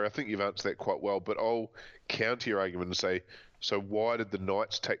 Rehar, I think you've answered that quite well, but I'll counter your argument and say, so why did the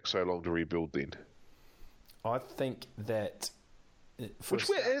Knights take so long to rebuild then? I think that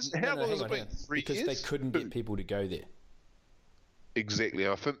how long has it been? 3 years? Because they couldn't get people to go there. Exactly,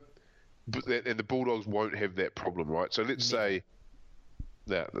 I think, and the Bulldogs won't have that problem, right? So let's say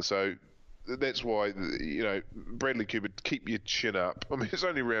that. So that's why Bradley Cooper, keep your chin up. I mean, it's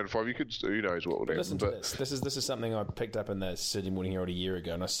only round 5. Who knows what will happen? Listen to this. This is something I picked up in the Sydney Morning Herald a year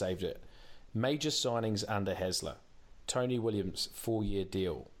ago, and I saved it. Major signings under Hasler: Tony Williams, 4-year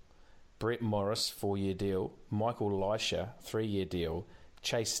deal; Brett Morris, 4-year deal; Michael Leisha, 3-year deal;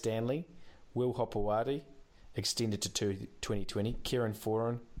 Chase Stanley; Will Hopewadi, extended to 2020; Kieran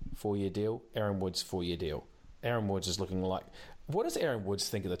Foran, 4-year deal; Aaron Woods, 4-year deal. Aaron Woods is looking like... What does Aaron Woods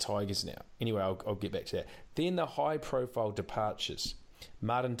think of the Tigers now? Anyway, I'll get back to that. Then the high-profile departures: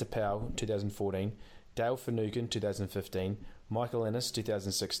 Martin Tapau, 2014; Dale Finucane, 2015; Michael Ennis,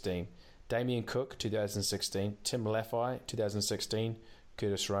 2016; Damien Cook, 2016; Tim Laffey, 2016;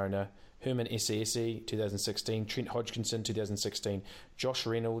 Curtis Rona; Herman Essiesi, 2016; Trent Hodgkinson, 2016; Josh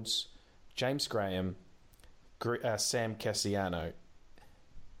Reynolds; James Graham; Sam Cassiano.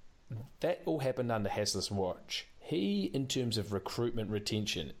 That all happened under Hasler's watch. He, in terms of recruitment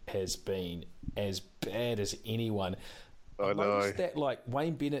retention, has been as bad as anyone. I know that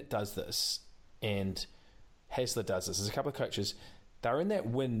Wayne Bennett does this and Hasler does this. There's a couple of coaches. They're in that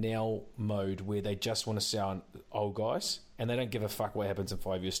win now mode where they just want to sound old guys and they don't give a fuck what happens in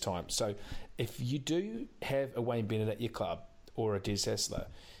 5 years' time. So if you do have a Wayne Bennett at your club or a Des Hasler,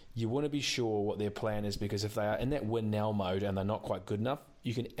 you want to be sure what their plan is, because if they are in that win now mode and they're not quite good enough,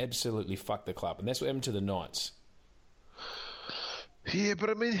 you can absolutely fuck the club. And that's what happened to the Knights. Yeah, but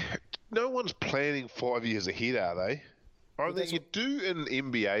I mean, no one's planning 5 years ahead, are they? I think you do in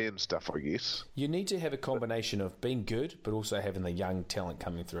NBA and stuff, I guess. You need to have a combination of being good, but also having the young talent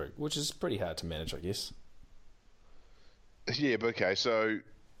coming through, which is pretty hard to manage, I guess. Yeah, but okay, so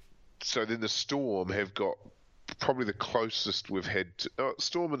then the Storm have got probably the closest we've had to...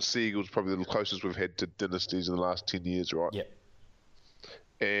 Storm and Seagulls probably the closest we've had to dynasties in the last 10 years, right? Yep.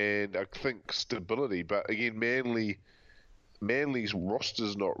 And I think stability, but again, Manly's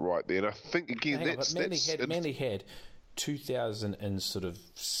roster's not right there, and I think again Manly had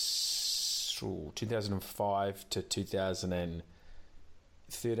 2005 to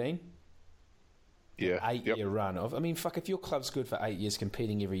 2013. Yeah, 8-year run of. I mean, fuck, if your club's good for 8 years,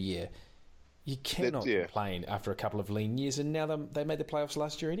 competing every year, you cannot complain after a couple of lean years. And now they made the playoffs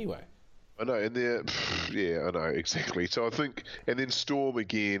last year anyway. I know, and I know exactly. So I think, and then Storm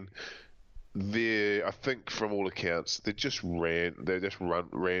again. I think from all accounts, they just run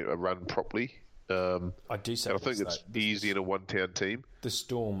properly. I do say, and I think it's easy in a one-town team. The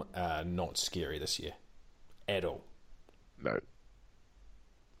Storm are not scary this year at all. No.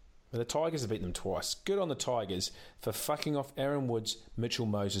 But the Tigers have beaten them twice. Good on the Tigers for fucking off Aaron Woods, Mitchell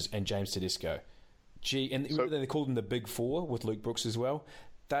Moses, and James Tedesco. Gee, and they called them the Big Four with Luke Brooks as well.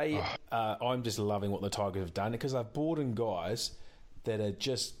 I'm just loving what the Tigers have done because they've brought in guys that are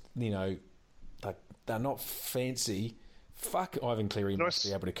just, they're not fancy. Fuck, Ivan Cleary must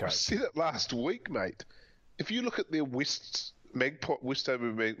be able to coach. I said it last week, mate. If you look at their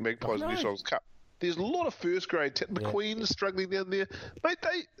Westover Magpies New South Cup, there's a lot of first grade. McQueen's struggling down there, mate.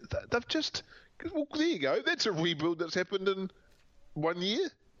 They've just there you go. That's a rebuild that's happened in 1 year.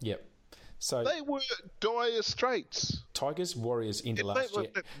 Yep. So they were dire straits. Tigers, Warriors into last year.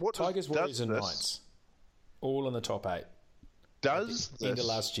 Tigers, Warriors, and Knights, all in the top 8. Does into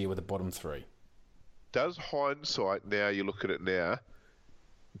last year with the bottom 3. Does hindsight, now you look at it now,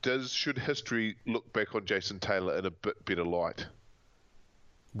 should history look back on Jason Taylor in a bit better light?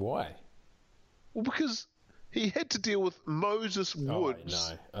 Why? Well, because he had to deal with Moses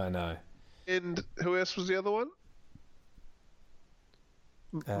Woods. I know. And who else was the other one?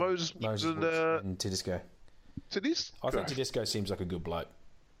 Moses Woods and Tedesco. Tedesco? I think Tedesco seems like a good bloke.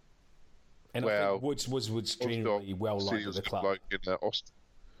 And I think Woods was generally well liked at the club. In, Austin.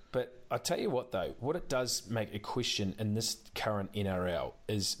 But I tell you what, though, what it does make a question in this current NRL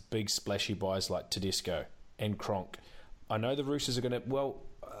is big splashy buys like Tedesco and Cronk. I know the Roosters are going to... Well,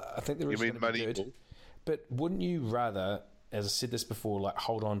 I think the Roosters are going to be good. But wouldn't you rather, as I said this before, like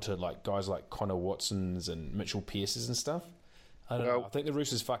hold on to like guys like Connor Watsons and Mitchell Pearces and stuff? I don't know. I think the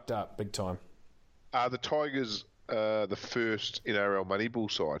Roosters fucked up big time. Are the Tigers the first NRL Moneyball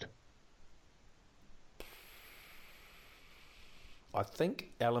side? I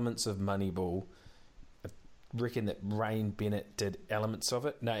think elements of Moneyball. I reckon that Rain Bennett did elements of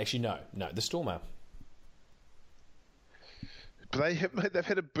it. No, actually, no. The Storm are. But they've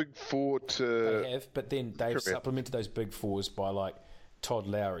had a big four to... They have, but then they've supplemented those big fours by like Todd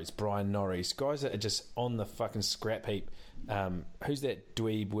Lowry's, Brian Norris, guys that are just on the fucking scrap heap. Who's that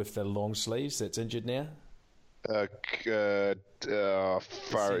dweeb with the long sleeves that's injured now? He played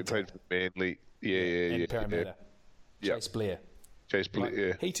for Manly. Yeah. Parramatta. Yeah. Chase Blair.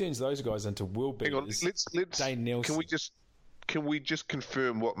 Yeah. He turns those guys into will beaters. Hang on, let's Dane Nelson. Can we just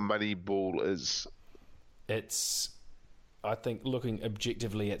confirm what Moneyball is? It's, I think, looking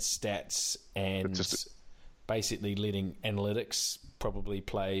objectively at stats and basically letting analytics probably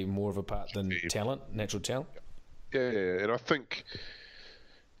play more of a part than natural talent. Yeah, and I think,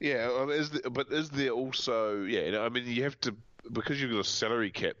 is there also, I mean, you have to, because you've got a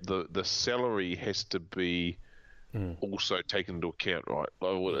salary cap, the salary has to be also taken into account, right?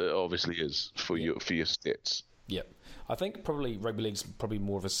 Well, it obviously is for your stats. Yep. I think probably rugby league's probably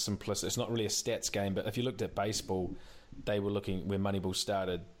more of a simplistic. It's not really a stats game, but if you looked at baseball, they were looking, when Moneyball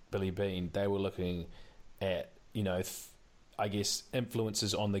started, Billy Bean, they were looking at, I guess,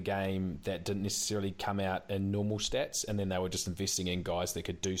 influences on the game that didn't necessarily come out in normal stats, and then they were just investing in guys that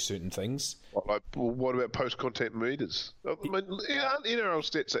could do certain things. Well, what about post-contact meters? I mean, NRL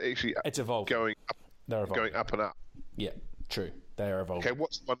stats are actually going up. They're evolving. Going up and up. Yeah, true. They are evolving. Okay,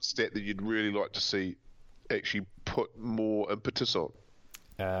 what's one stat that you'd really like to see actually put more impetus on?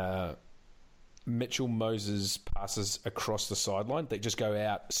 Mitchell Moses passes across the sideline. They just go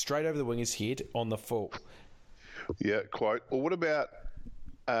out straight over the winger's head on the full. Yeah, quite. Or what about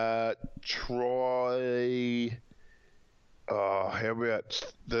try... how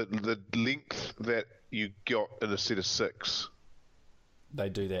about the length that you got in a set of 6? They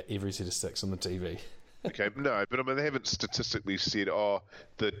do that every set of 6 on the TV. Okay, no, but I mean, they haven't statistically said,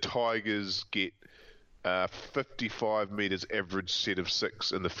 the Tigers get 55 metres average set of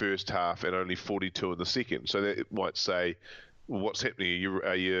 6 in the first half and only 42 in the second. So that might say, well, what's happening?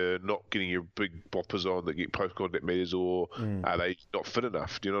 Are you not getting your big boppers on that get post-contact metres, or are they not fit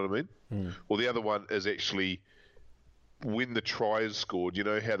enough? Do you know what I mean? Or the other one is actually when the try is scored, you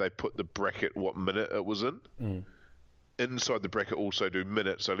know how they put the bracket what minute it was in? Inside the bracket also do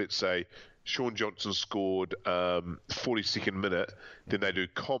minutes. So let's say Sean Johnson scored 42nd minute, then they do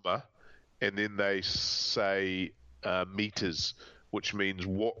comma, and then they say meters, which means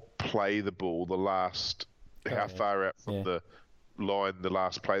what play the ball, the last, how far out from the line the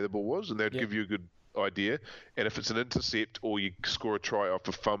last play the ball was, and they'd give you a good idea. And if it's an intercept or you score a try off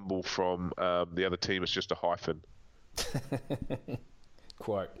a fumble from the other team, it's just a hyphen.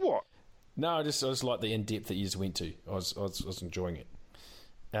 Quote. What? No, I just like the in-depth that you just went to. I was enjoying it.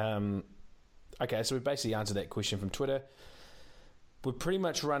 Okay, so we basically answered that question from Twitter. We've pretty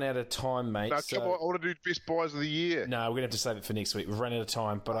much run out of time, mate. No, come on, I want to do best buys of the year. No, we're going to have to save it for next week. We've run out of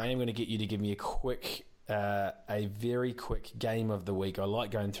time, but I am going to get you to give me a very quick game of the week. I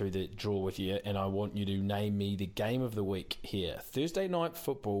like going through the draw with you, and I want you to name me the game of the week here. Thursday night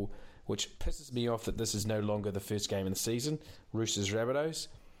football, which pisses me off that this is no longer the first game of the season. Roosters Rabbitohs.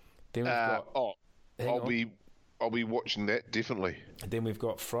 Then we've got. I'll be watching that definitely. Then we've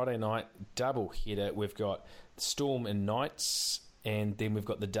got Friday night double header. We've got Storm and Knights, and then we've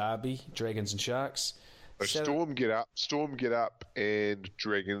got the Derby, Dragons and Sharks. So Storm get up, and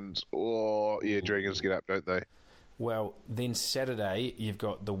Dragons. Oh, yeah, Dragons get up, don't they? Well, then Saturday you've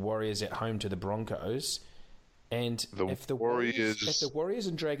got the Warriors at home to the Broncos, and if the Warriors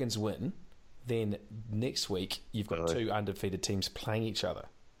and Dragons win, then next week you've got two undefeated teams playing each other.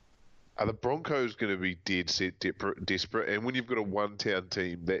 Are the Broncos going to be dead set desperate? And when you've got a one-town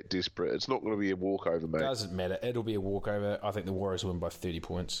team that desperate, it's not going to be a walkover, mate. Doesn't matter. It'll be a walkover. I think the Warriors win by 30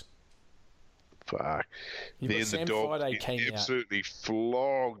 points. Fuck. Then the Dogs get absolutely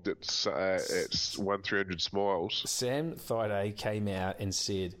flogged at 1-300 Smiles. Sam Thaiday came out and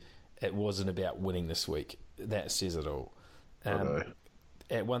said it wasn't about winning this week. That says it all. At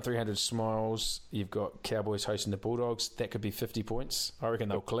 1-300 Smiles, you've got Cowboys hosting the Bulldogs. That could be 50 points. I reckon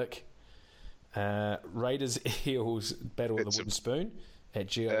they'll click. Raiders Eels battle of the wooden spoon at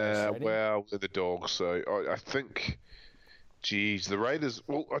GIS Stadium. Well, they're the Dogs, so I think... Geez, the Raiders...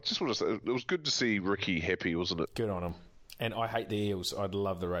 Well, I just want to say, it was good to see Ricky happy, wasn't it? Good on him. And I hate the Eels. I'd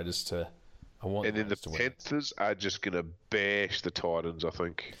love the Raiders to... And then the Panthers are just going to bash the Titans, I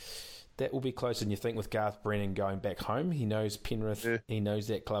think. That will be closer than you think with Garth Brennan going back home. He knows Penrith. Yeah. He knows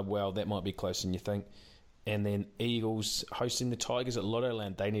that club well. That might be closer than you think. And then Eagles hosting the Tigers at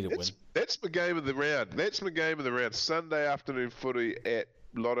Lottoland. They need to win. That's my game of the round. Sunday afternoon footy at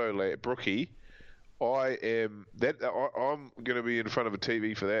Lottoland, Brookie. I'm going to be in front of a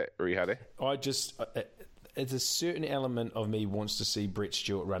TV for that, Rihade. It's a certain element of me wants to see Brett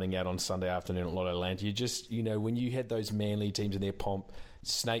Stewart running out on Sunday afternoon at Lottoland. When you had those Manly teams in their pomp,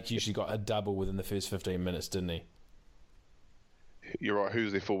 Snake usually got a double within the first 15 minutes, didn't he? You're right.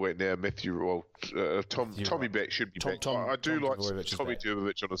 Who's their fullback now? Tommy Beck should be back. I do like Tommy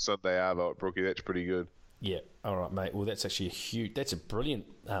Djurbovic on a Sunday arvo at Brookie. That's pretty good. Yeah. All right, mate. Well, that's actually that's a brilliant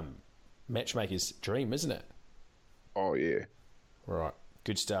matchmaker's dream, isn't it? Oh, yeah. Right.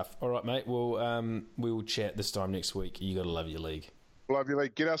 Good stuff. All right, mate. Well, we will chat this time next week. You got to love your league. Love your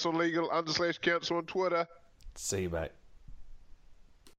league. Get us on legal_council on Twitter. See you, mate.